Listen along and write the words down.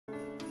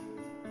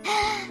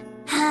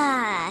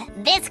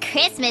This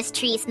Christmas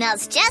tree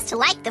smells just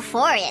like the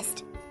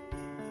forest.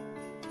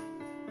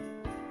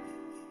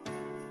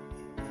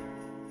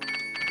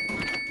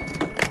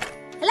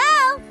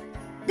 Hello?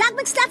 Doc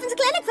McStuffins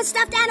Clinic for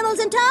stuffed animals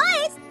and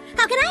toys.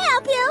 How can I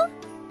help you?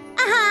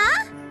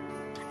 Uh-huh.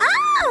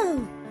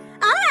 Oh,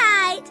 all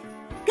right.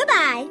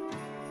 Goodbye.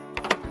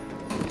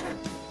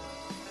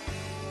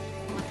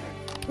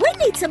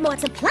 We need some more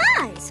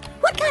supplies.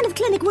 What kind of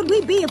clinic would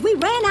we be if we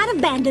ran out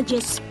of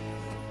bandages?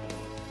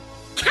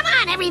 Come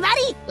on,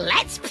 everybody,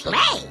 let's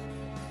play.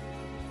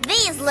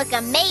 These look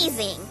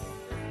amazing.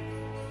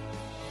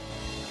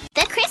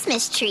 The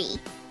Christmas tree.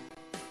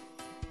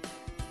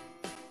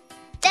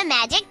 The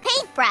magic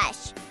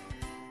paintbrush.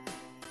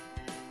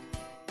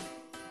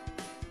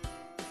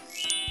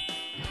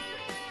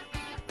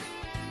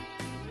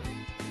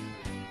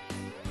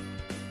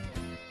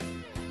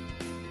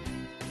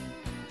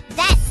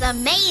 That's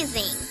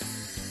amazing.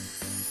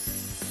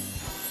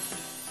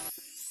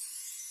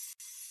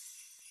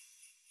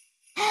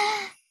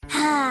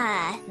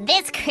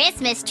 This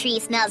Christmas tree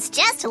smells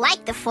just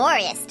like the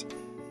forest.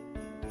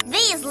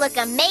 These look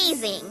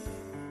amazing.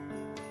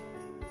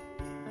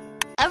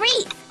 A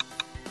wreath.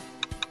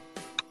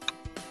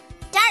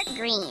 Dark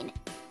green.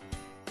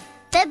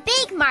 The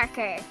big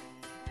marker.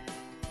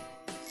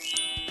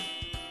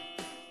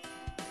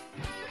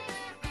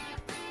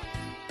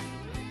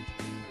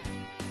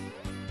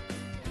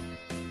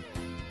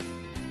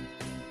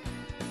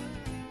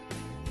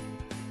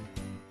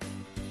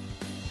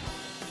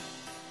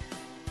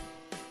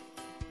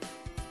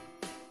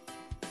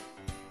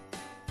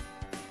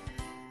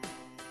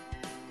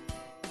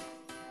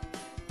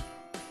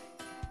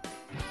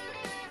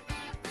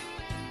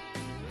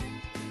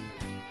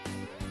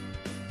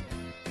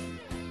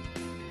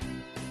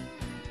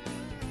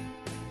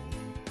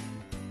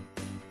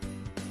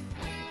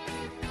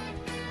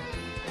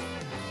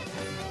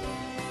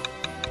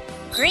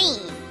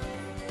 Green.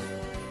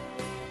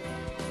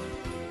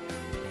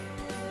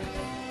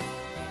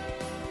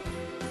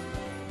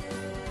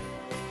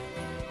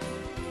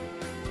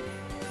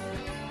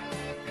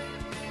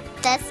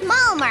 The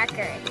small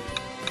marker.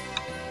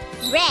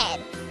 Red.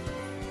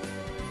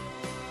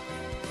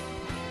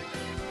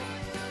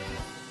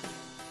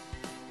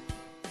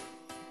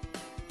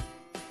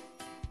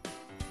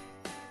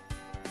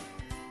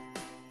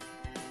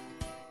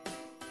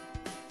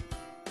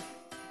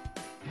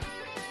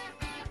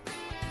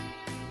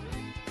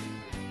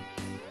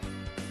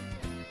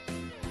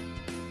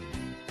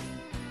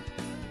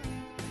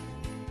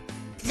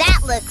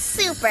 That looks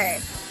super.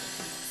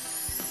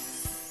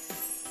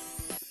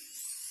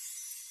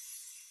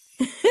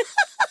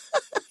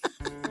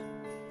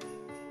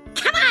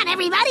 Come on,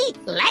 everybody,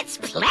 let's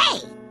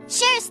play.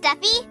 Sure,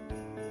 Stuffy.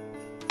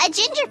 A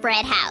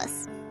gingerbread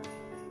house.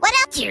 What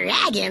else?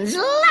 Dragons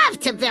love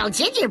to build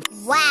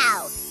gingerbread.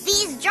 Wow,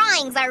 these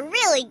drawings are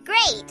really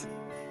great.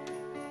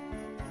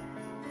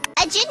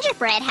 A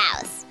gingerbread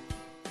house.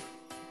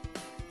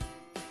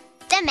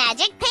 The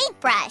magic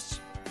paintbrush.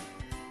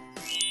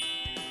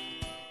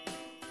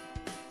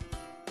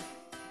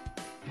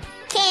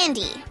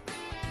 Candy.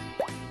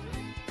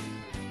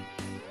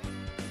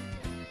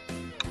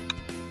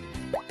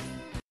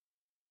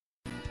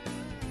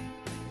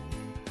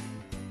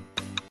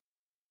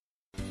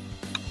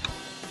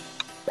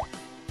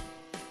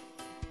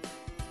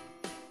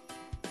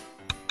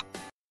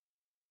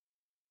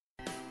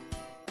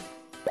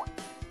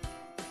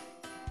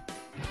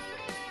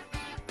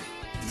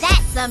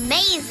 That's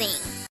amazing.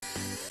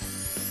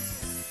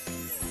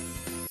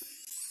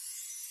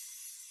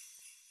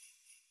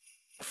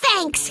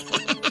 Thanks.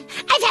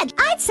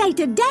 I'd say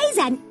today's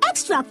an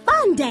extra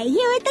fun day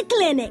here at the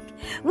clinic.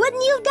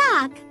 Wouldn't you,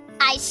 Doc?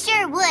 I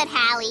sure would,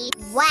 Hallie.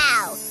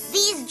 Wow,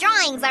 these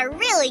drawings are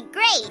really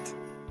great.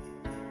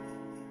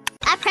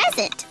 A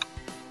present.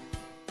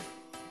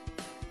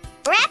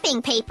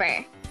 Wrapping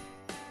paper.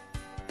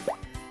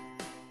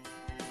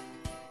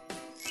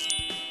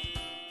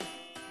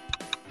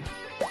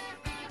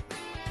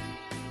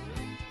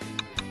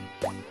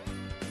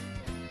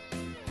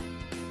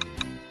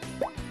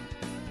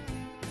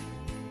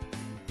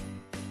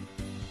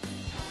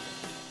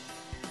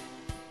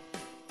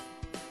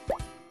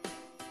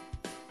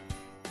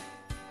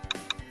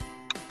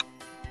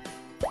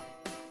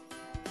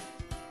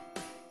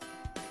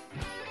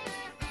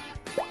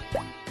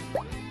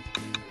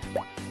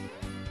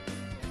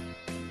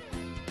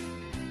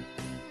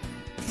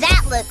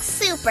 That looks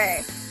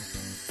super.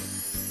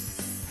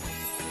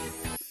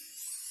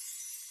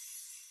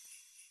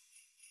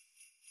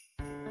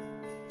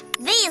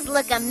 These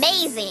look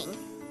amazing.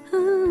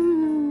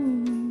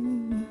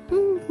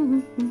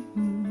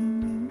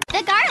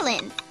 The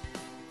garland.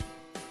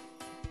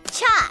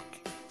 Chalk.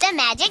 The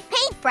magic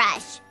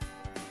paintbrush.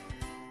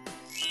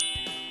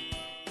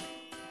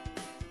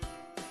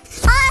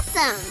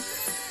 Awesome!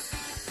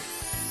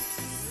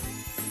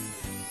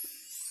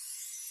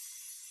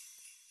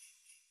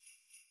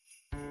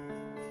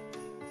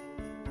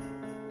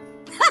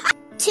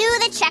 To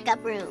the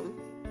checkup room.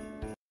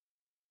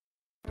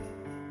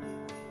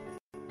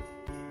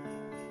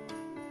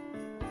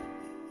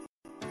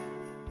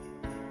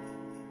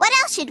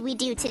 else should we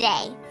do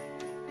today?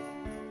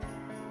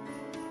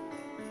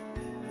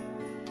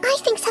 I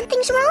think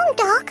something's wrong,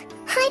 Doc.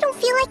 I don't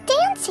feel like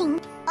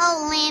dancing.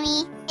 Oh,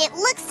 Lammy, it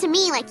looks to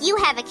me like you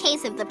have a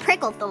case of the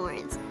prickle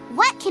thorns.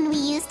 What can we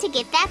use to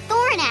get that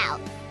thorn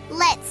out?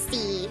 Let's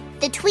see.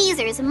 The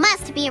tweezers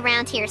must be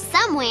around here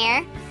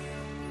somewhere.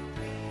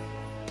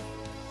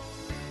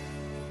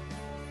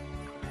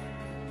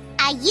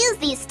 I used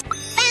these.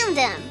 Found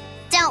them.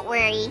 Don't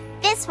worry.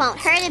 This won't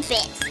hurt a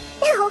bit.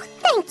 No,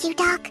 thank you,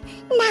 Doc.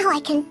 Now I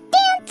can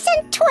dance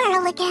and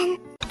twirl again.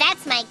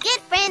 That's my good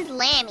friend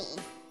Lammy.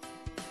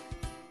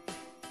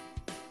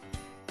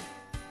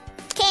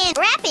 Can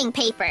wrapping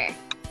paper.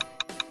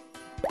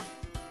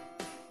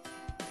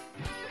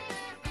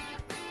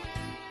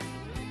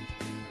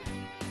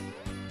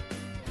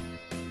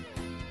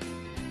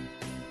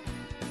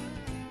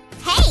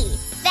 Hey,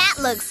 that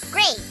looks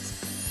great.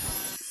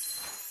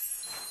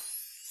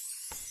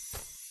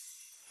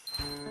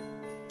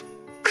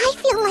 I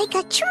feel like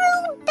a true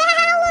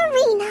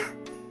ballerina.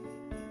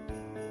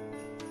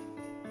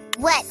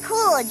 What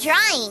cool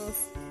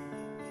drawings.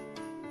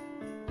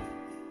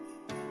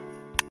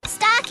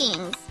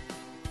 Stockings.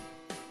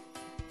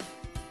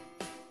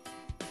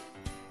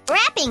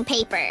 Wrapping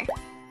paper.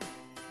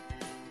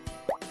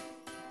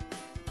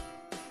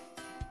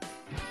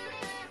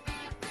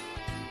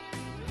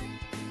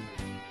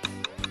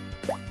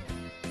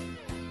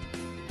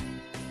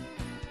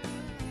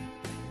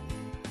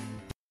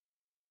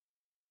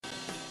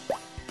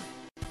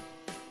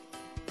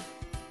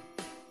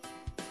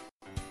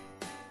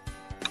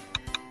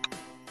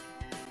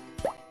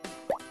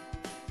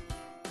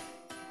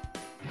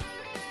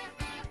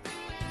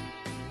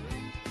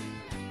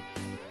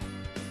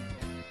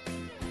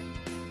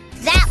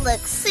 That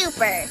looks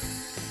super.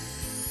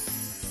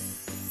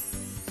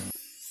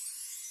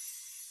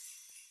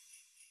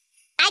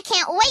 I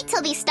can't wait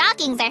till these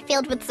stockings are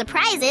filled with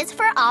surprises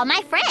for all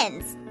my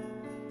friends.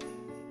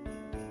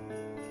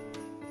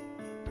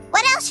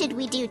 What else should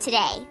we do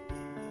today?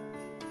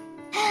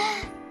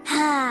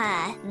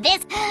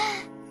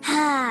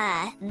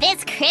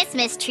 This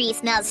Christmas tree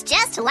smells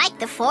just like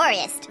the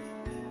forest.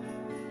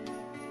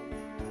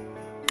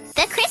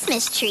 The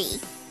Christmas tree.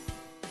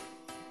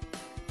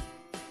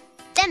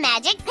 The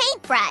magic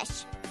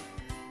paintbrush.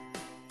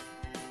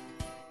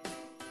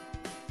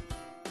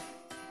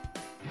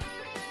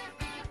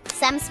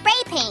 Some spray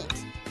paint.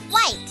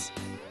 White.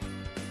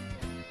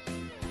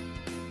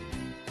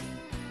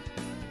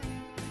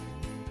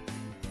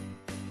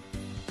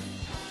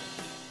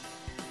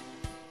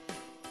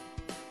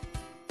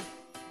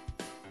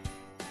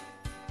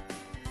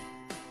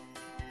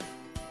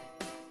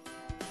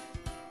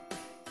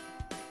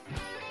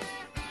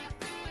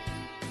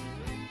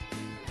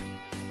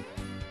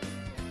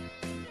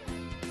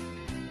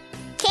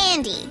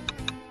 Candy.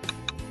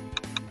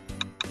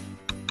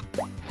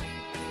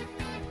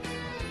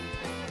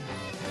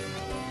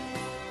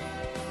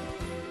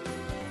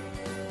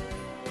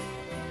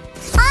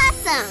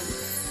 Awesome!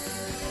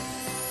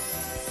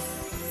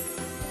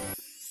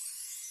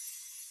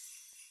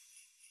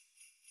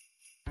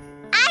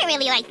 I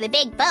really like the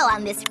big bow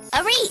on this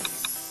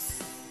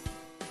wreath.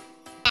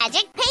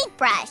 Magic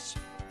paintbrush.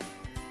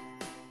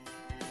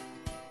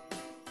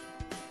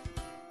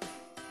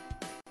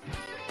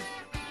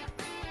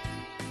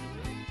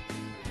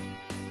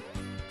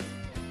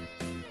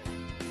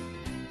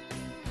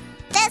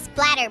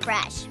 Splatter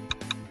brush.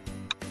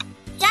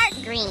 Dark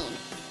green.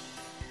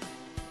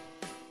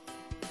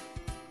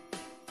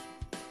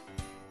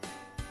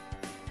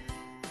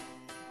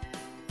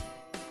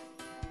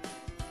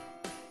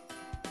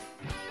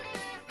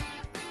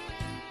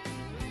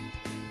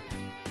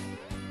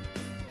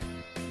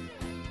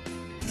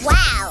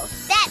 Wow,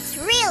 that's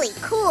really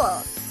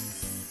cool.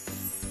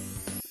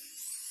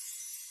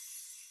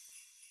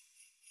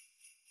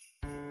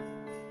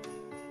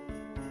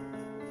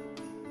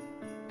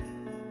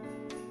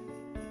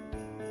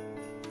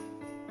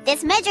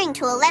 This measuring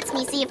tool lets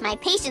me see if my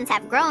patients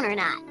have grown or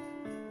not.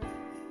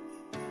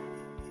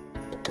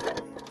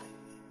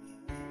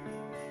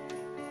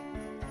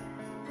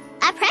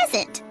 A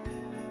present.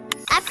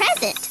 A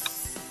present.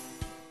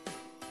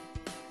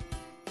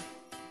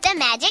 The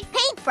magic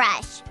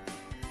paintbrush.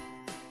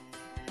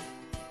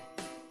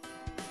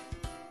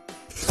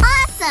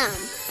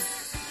 Awesome!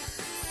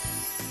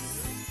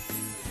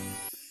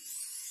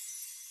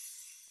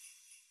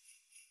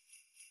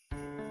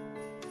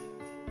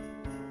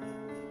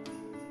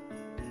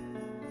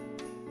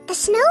 The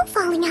snow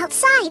falling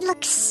outside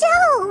looks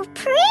so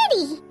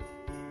pretty.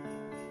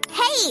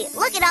 Hey,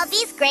 look at all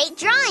these great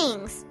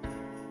drawings.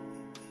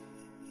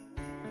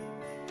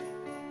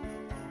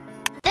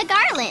 The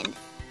garland.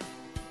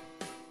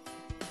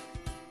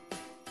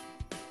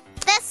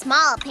 The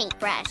small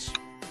paintbrush.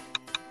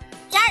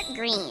 Dark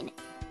green.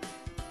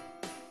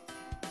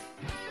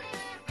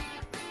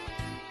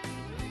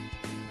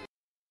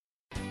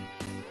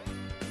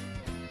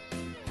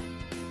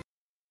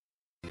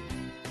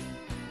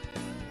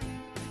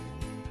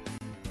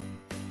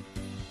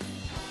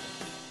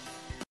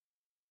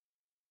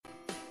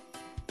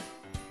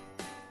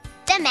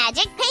 The a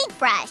magic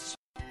paintbrush.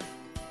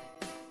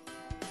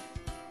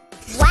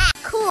 Wow,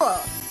 cool.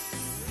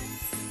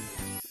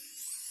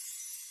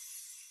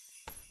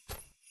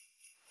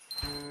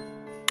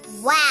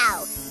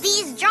 Wow,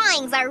 these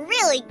drawings are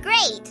really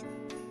great.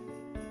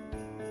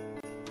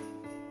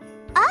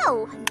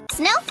 Oh,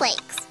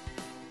 snowflakes.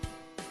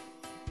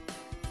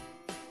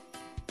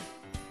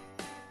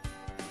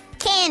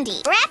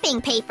 Candy,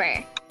 wrapping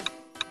paper.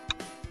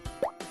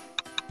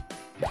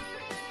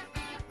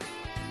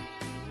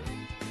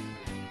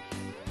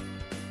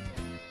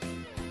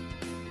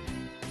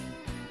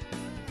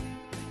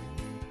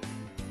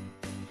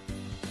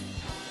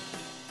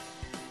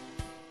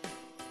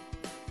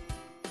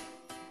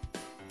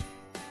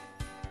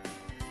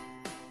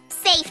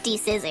 Safety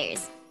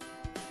scissors.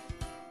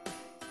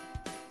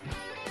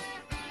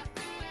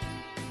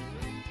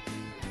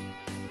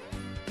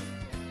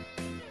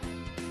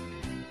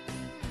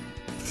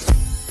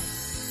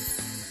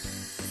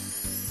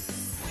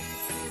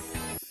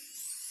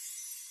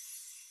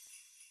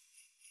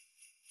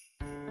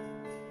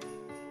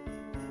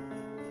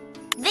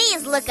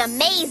 These look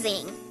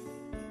amazing.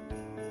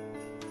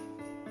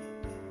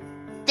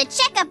 The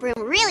checkup room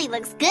really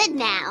looks good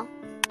now.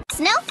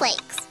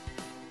 Snowflakes.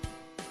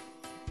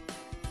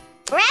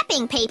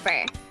 Wrapping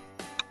paper.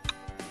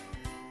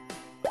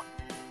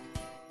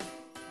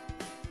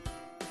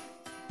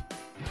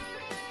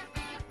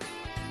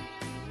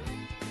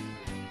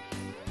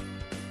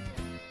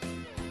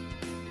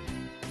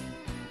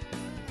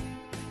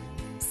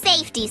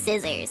 Safety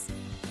scissors.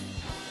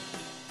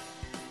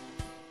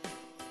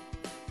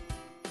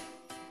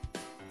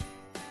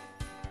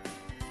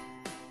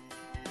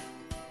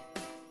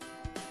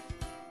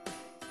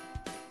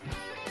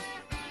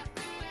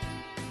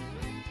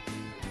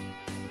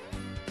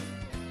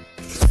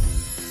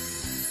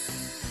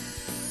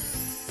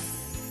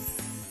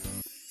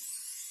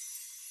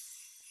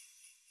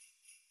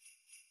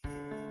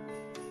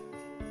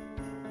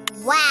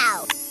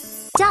 Wow!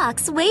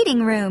 Doc's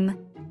waiting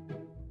room.